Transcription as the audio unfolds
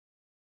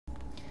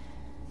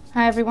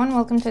Hi everyone,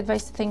 welcome to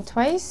Advice to Think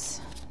Twice.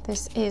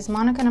 This is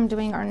Monica and I'm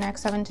doing our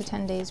next 7 to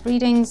 10 days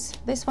readings.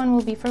 This one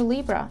will be for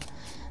Libra.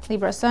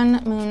 Libra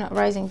Sun, Moon,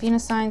 Rising,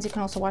 Venus signs. You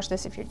can also watch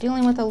this if you're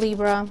dealing with a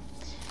Libra.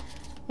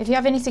 If you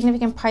have any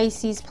significant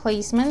Pisces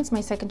placements, my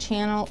second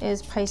channel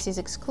is Pisces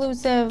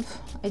exclusive.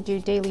 I do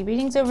daily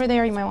readings over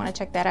there. You might want to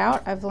check that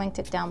out. I've linked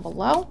it down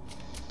below.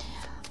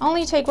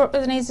 Only take what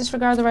resonates,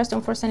 disregard the rest.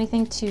 Don't force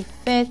anything to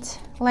fit.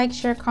 Like,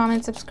 share,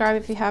 comment, subscribe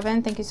if you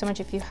haven't. Thank you so much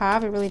if you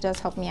have. It really does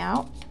help me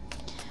out.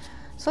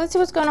 So let's see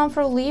what's going on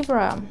for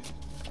Libra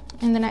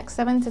in the next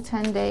 7 to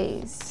 10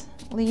 days.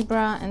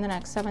 Libra in the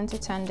next 7 to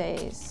 10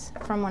 days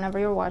from whenever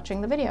you're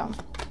watching the video.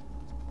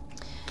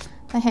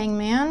 The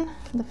Hangman,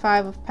 the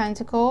Five of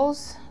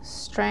Pentacles,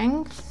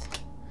 Strength,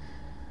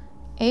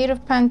 Eight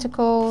of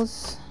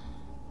Pentacles,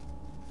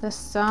 the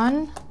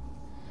Sun,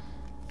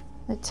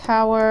 the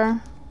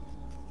Tower,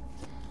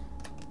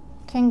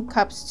 King of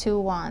Cups, Two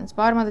Wands.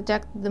 Bottom of the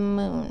deck, the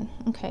Moon.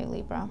 Okay,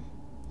 Libra.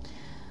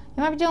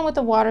 You might be dealing with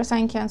the water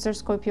sign, Cancer,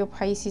 Scorpio,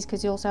 Pisces,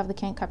 because you also have the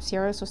King of Cups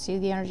here. So see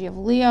the energy of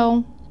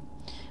Leo.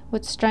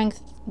 With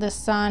Strength, the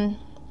Sun.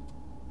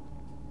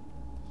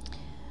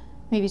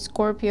 Maybe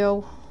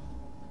Scorpio.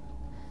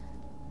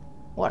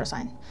 Water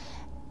sign.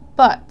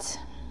 But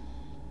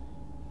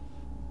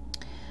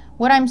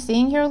what I'm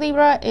seeing here,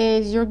 Libra,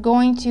 is you're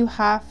going to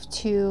have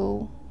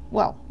to,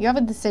 well, you have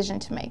a decision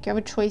to make. You have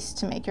a choice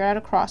to make. You're at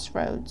a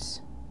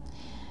crossroads.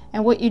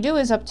 And what you do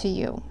is up to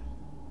you.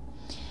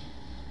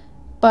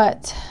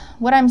 But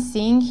what I'm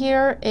seeing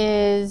here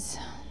is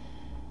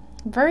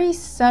very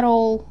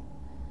subtle,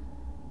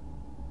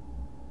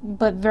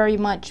 but very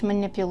much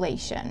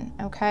manipulation,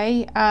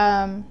 okay?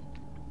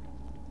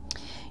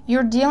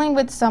 You're dealing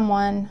with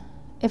someone,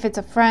 if it's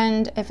a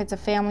friend, if it's a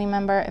family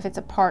member, if it's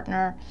a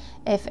partner,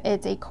 if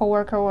it's a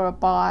coworker or a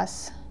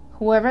boss,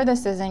 whoever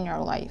this is in your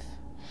life.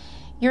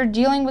 You're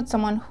dealing with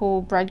someone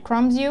who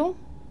breadcrumbs you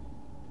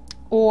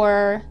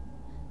or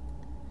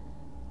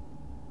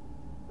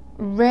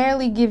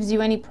rarely gives you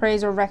any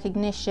praise or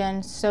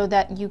recognition, so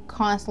that you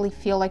constantly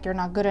feel like you're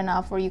not good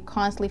enough, or you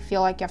constantly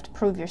feel like you have to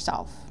prove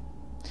yourself.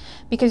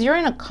 Because you're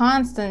in a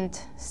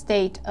constant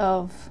state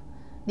of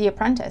the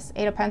apprentice,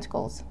 Eight of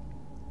Pentacles.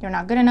 You're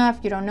not good enough,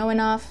 you don't know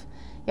enough,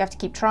 you have to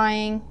keep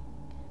trying,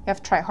 you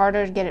have to try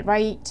harder to get it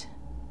right.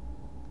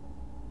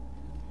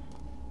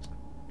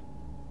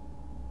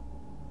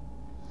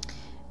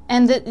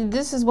 And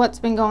this is what's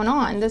been going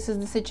on. This is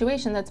the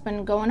situation that's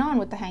been going on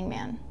with the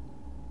Hangman.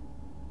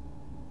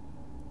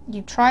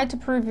 You try to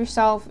prove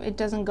yourself, it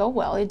doesn't go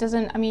well. It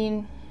doesn't, I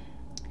mean,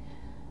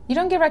 you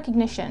don't get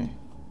recognition,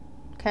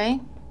 okay?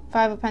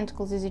 Five of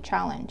Pentacles is a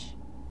challenge.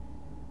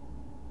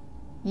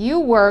 You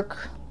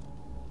work,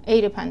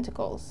 Eight of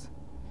Pentacles.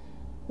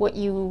 What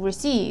you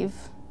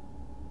receive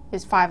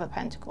is Five of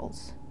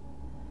Pentacles.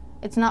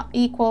 It's not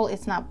equal,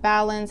 it's not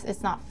balanced,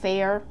 it's not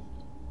fair.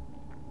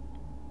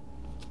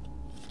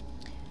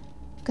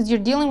 Because you're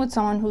dealing with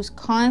someone who's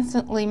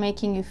constantly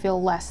making you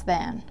feel less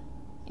than,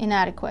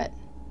 inadequate.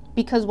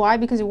 Because why?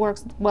 Because it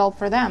works well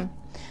for them.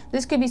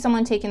 This could be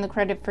someone taking the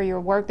credit for your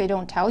work. They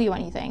don't tell you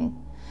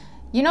anything.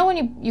 You know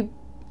when you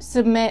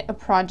submit a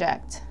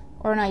project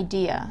or an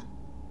idea,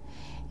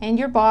 and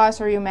your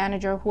boss or your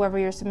manager, whoever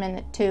you're submitting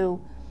it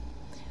to,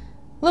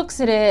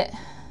 looks at it,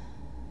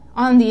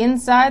 on the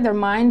inside, their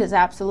mind is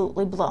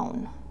absolutely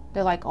blown.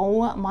 They're like,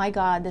 oh my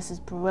God, this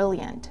is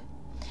brilliant.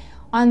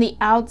 On the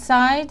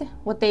outside,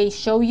 what they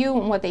show you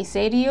and what they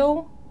say to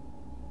you,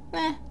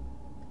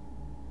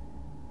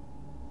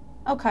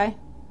 okay,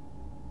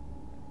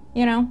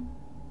 you know,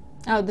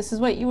 oh, this is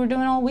what you were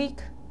doing all week?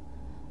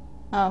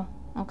 Oh,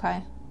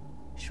 okay,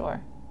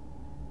 sure.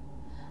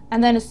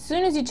 And then as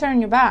soon as you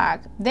turn your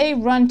back, they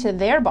run to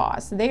their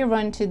boss, they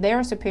run to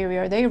their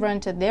superior, they run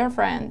to their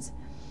friends,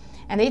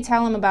 and they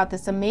tell them about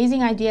this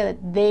amazing idea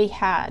that they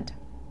had.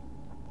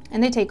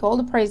 And they take all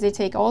the praise, they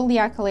take all the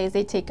accolades,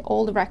 they take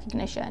all the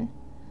recognition.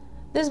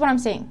 This is what I'm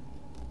saying.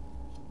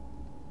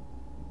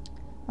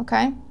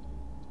 Okay?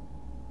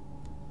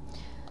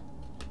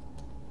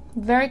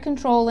 Very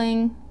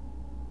controlling.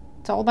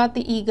 It's all about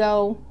the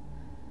ego,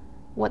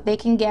 what they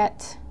can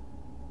get.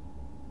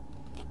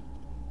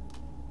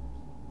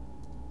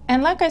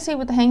 And like I say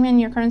with the Hangman in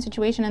your current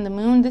situation and the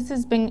Moon, this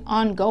has been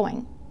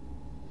ongoing.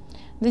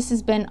 This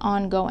has been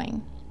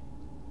ongoing.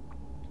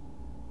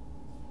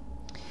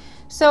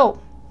 So,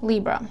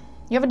 Libra,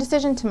 you have a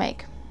decision to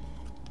make.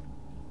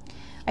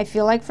 I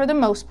feel like for the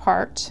most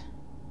part,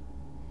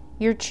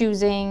 you're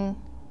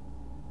choosing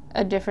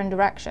a different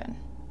direction.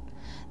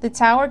 The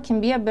Tower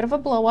can be a bit of a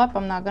blow up,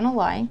 I'm not gonna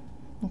lie,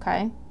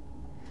 okay?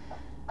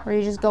 Where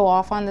you just go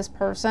off on this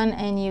person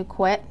and you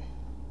quit,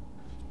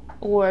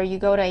 or you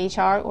go to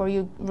HR, or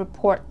you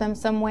report them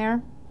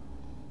somewhere,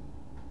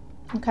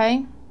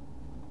 okay?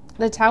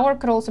 The Tower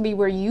could also be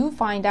where you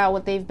find out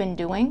what they've been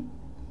doing,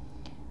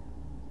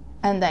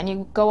 and then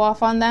you go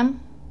off on them,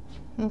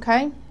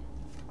 okay?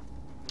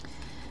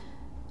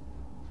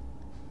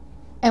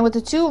 And with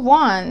the Two of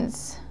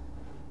Wands,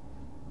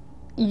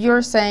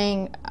 you're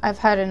saying, I've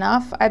had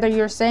enough. Either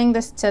you're saying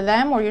this to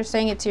them or you're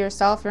saying it to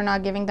yourself. You're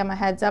not giving them a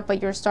heads up,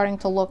 but you're starting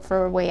to look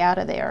for a way out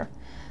of there.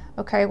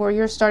 Okay, where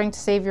you're starting to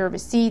save your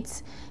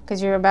receipts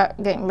because you're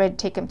about getting ready to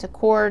take them to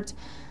court,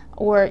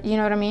 or you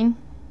know what I mean?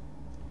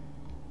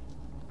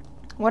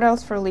 What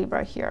else for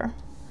Libra here?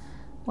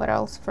 What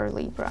else for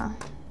Libra?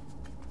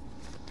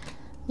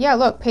 Yeah,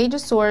 look, Page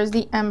of Swords,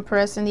 the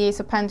Empress, and the Ace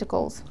of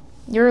Pentacles.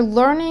 You're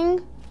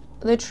learning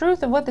the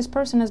truth of what this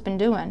person has been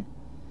doing.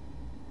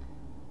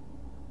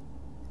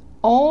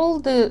 All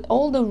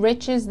the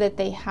riches that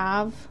they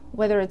have,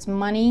 whether it's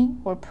money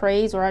or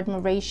praise or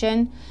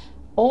admiration,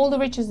 all the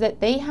riches that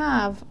they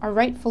have are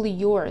rightfully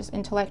yours.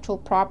 Intellectual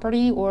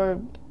property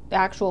or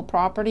actual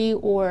property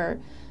or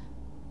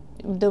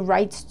the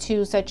rights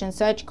to such and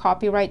such,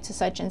 copyright to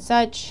such and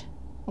such,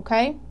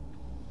 okay?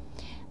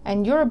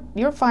 And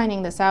you're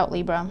finding this out,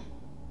 Libra.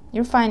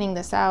 You're finding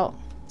this out.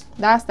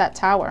 That's that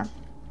Tower.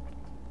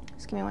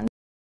 Just give me one.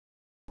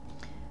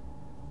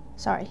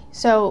 Sorry.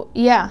 So,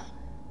 yeah.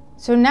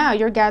 So now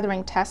you're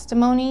gathering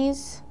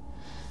testimonies,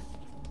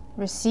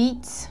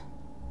 receipts,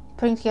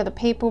 putting together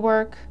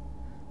paperwork,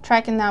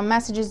 tracking down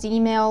messages,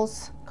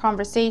 emails,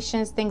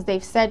 conversations, things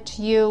they've said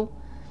to you,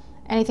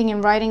 anything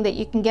in writing that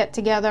you can get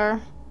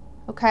together,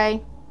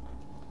 okay?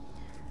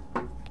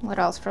 What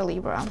else for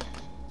Libra?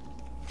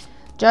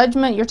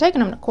 Judgment, you're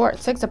taking them to court.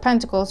 Six of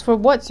Pentacles for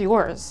what's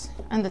yours.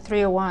 And the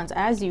Three of Wands,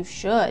 as you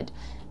should.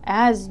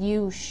 As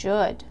you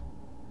should.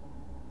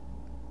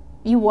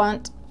 You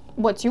want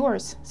what's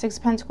yours. Six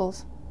of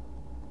Pentacles.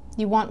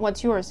 You want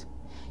what's yours.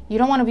 You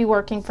don't want to be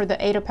working for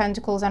the Eight of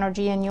Pentacles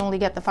energy and you only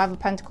get the Five of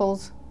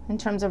Pentacles in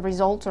terms of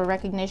results or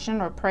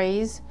recognition or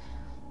praise.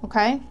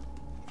 Okay?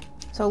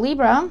 So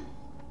Libra,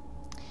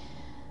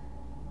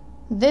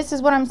 this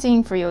is what I'm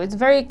seeing for you. It's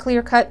very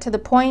clear cut to the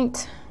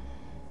point.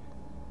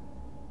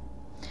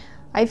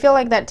 I feel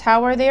like that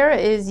Tower there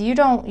is you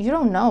don't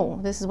know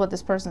this is what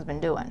this person's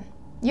been doing.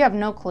 You have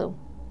no clue.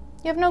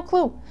 You have no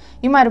clue.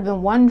 You might have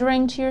been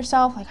wondering to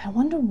yourself, like, I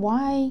wonder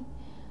why,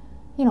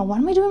 you know, what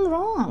am I doing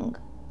wrong?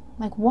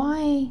 Like,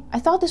 why? I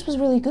thought this was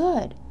really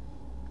good.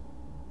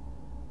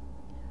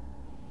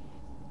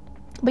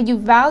 But you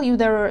value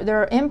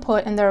their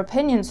input and their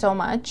opinion so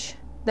much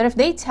that if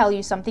they tell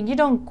you something, you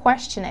don't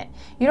question it.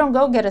 You don't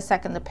go get a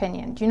second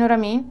opinion. Do you know what I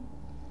mean?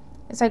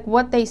 It's like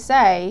what they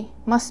say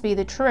must be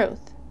the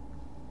truth.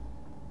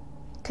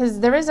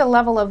 Because there is a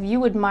level of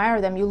you admire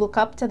them, you look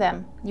up to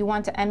them, you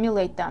want to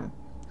emulate them,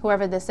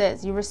 whoever this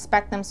is. You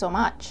respect them so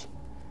much.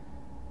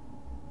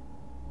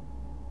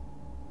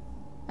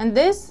 And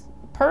this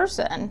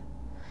person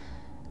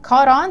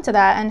caught on to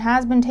that and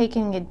has been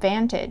taking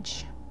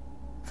advantage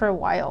for a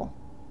while.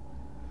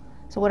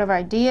 So whatever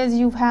ideas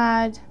you've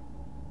had,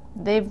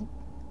 they've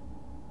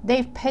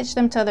pitched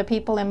them to other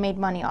people and made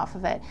money off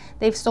of it.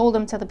 They've sold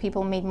them to the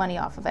people and made money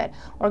off of it,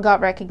 or got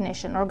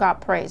recognition, or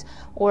got praise,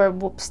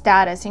 or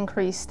status,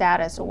 increased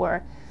status,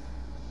 or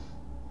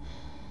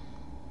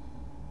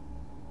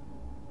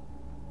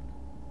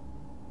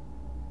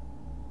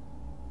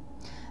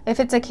if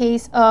it's a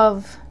case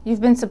of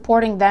you've been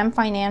supporting them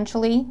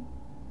financially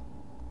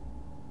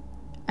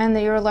and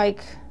you're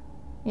like,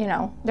 you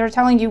know, they're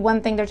telling you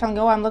one thing, they're telling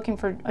you, oh, I'm looking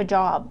for a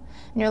job.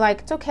 And you're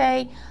like, it's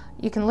okay.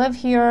 You can live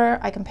here,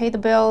 I can pay the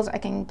bills, I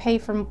can pay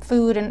for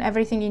food and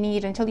everything you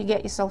need until you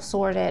get yourself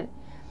sorted,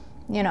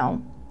 you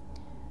know.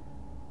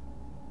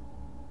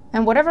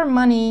 And whatever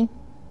money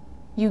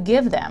you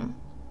give them,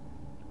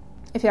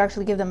 if you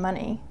actually give them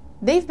money,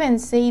 they've been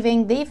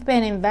saving, they've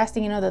been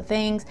investing in other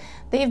things,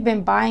 they've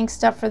been buying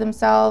stuff for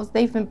themselves,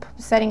 they've been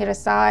setting it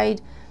aside,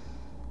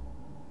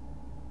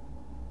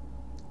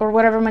 or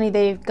whatever money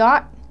they've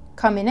got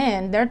coming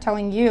in, they're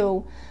telling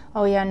you,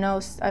 oh yeah,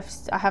 no,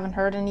 I haven't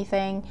heard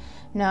anything.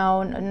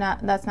 No,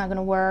 that's not going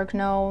to work.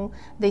 No,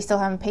 they still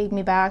haven't paid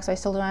me back, so I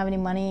still don't have any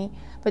money.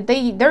 But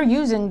they're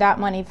using that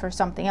money for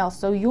something else.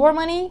 So your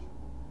money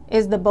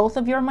is the both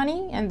of your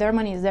money, and their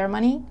money is their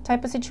money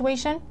type of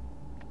situation.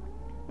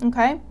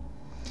 Okay?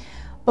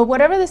 But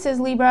whatever this is,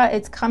 Libra,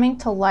 it's coming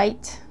to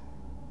light.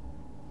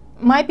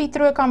 Might be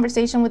through a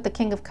conversation with the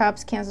King of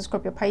Cups, Cancer,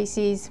 Scorpio,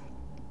 Pisces.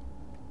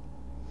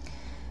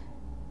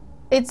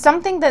 It's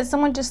something that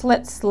someone just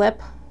let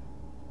slip.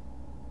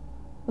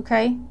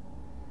 Okay?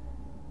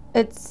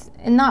 It's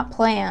not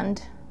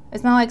planned.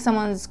 It's not like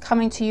someone's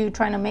coming to you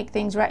trying to make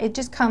things right. It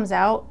just comes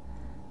out.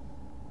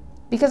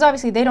 Because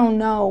obviously they don't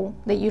know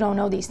that you don't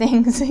know these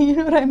things. You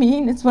know what I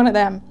mean? It's one of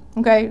them.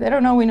 Okay? They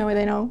don't know we know what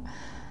they know.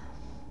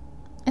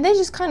 And they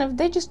just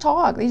they just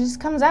talk. It just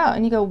comes out.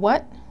 And you go,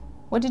 what?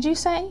 What did you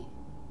say?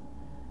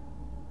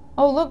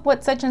 Oh, look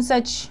what such and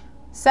such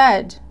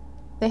said.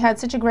 They had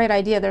such a great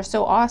idea. They're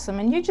so awesome.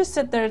 And you just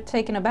sit there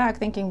taken aback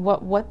thinking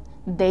what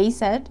they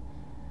said.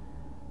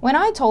 When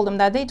I told them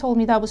that, they told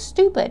me that was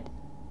stupid.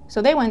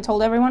 So they went and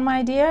told everyone my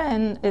idea,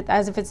 and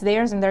as if it's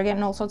theirs, and they're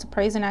getting all sorts of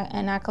praise and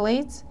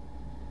accolades.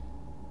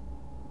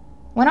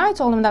 When I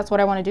told them that's what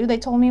I want to do, they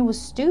told me it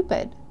was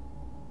stupid.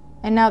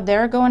 And now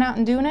they're going out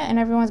and doing it, and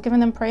everyone's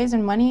giving them praise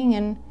and money,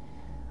 and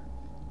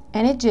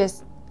it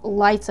just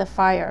lights a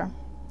fire.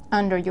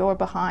 under your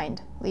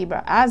behind,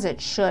 Libra, as it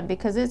should,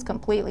 because it's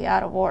completely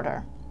out of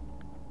order.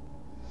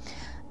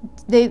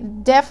 They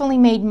definitely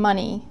made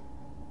money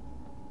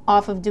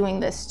off of doing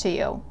this to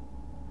you.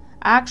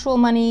 Actual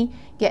money,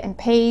 getting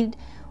paid,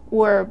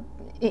 or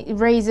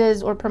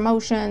raises or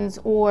promotions,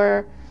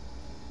 or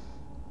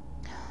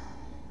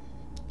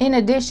in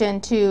addition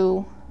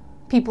to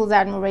people's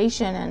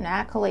admiration and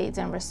accolades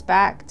and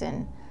respect.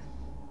 And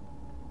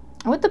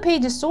with the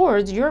Page of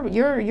Swords,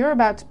 you're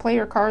about to play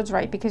your cards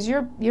right, because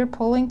you're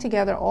pulling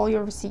together all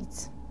your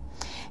receipts,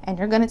 and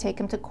you're going to take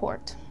them to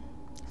court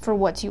for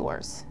what's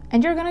yours,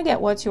 and you're going to get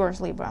what's yours,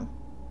 Libra.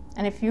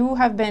 And if you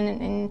have been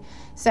in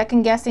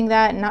second guessing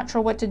that and not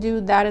sure what to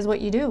do, that is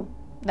what you do.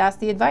 That's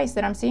the advice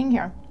that I'm seeing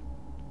here.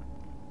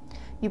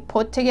 You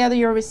put together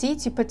your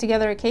receipts, you put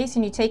together a case,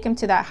 and you take them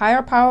to that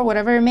higher power,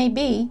 whatever it may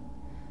be,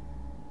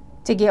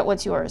 to get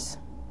what's yours.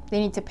 They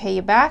need to pay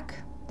you back.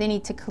 They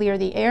need to clear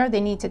the air.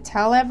 They need to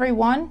tell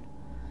everyone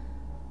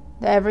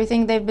that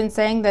everything they've been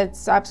saying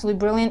that's absolutely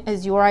brilliant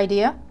is your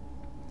idea,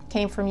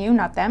 came from you,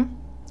 not them.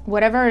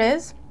 Whatever it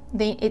is,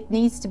 it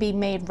needs to be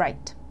made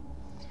right.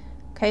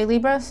 Okay,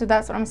 Libra, so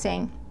that's what I'm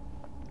saying.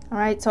 All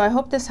right, so I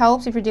hope this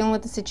helps if you're dealing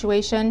with the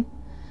situation.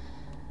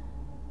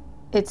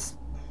 It's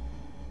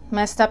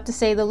messed up to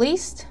say the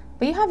least,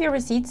 but you have your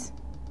receipts.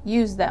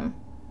 Use them.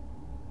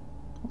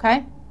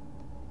 Okay?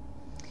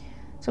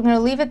 So I'm going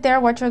to leave it there.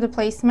 Watch your other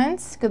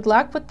placements. Good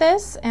luck with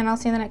this, and I'll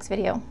see you in the next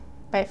video.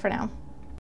 Bye for now.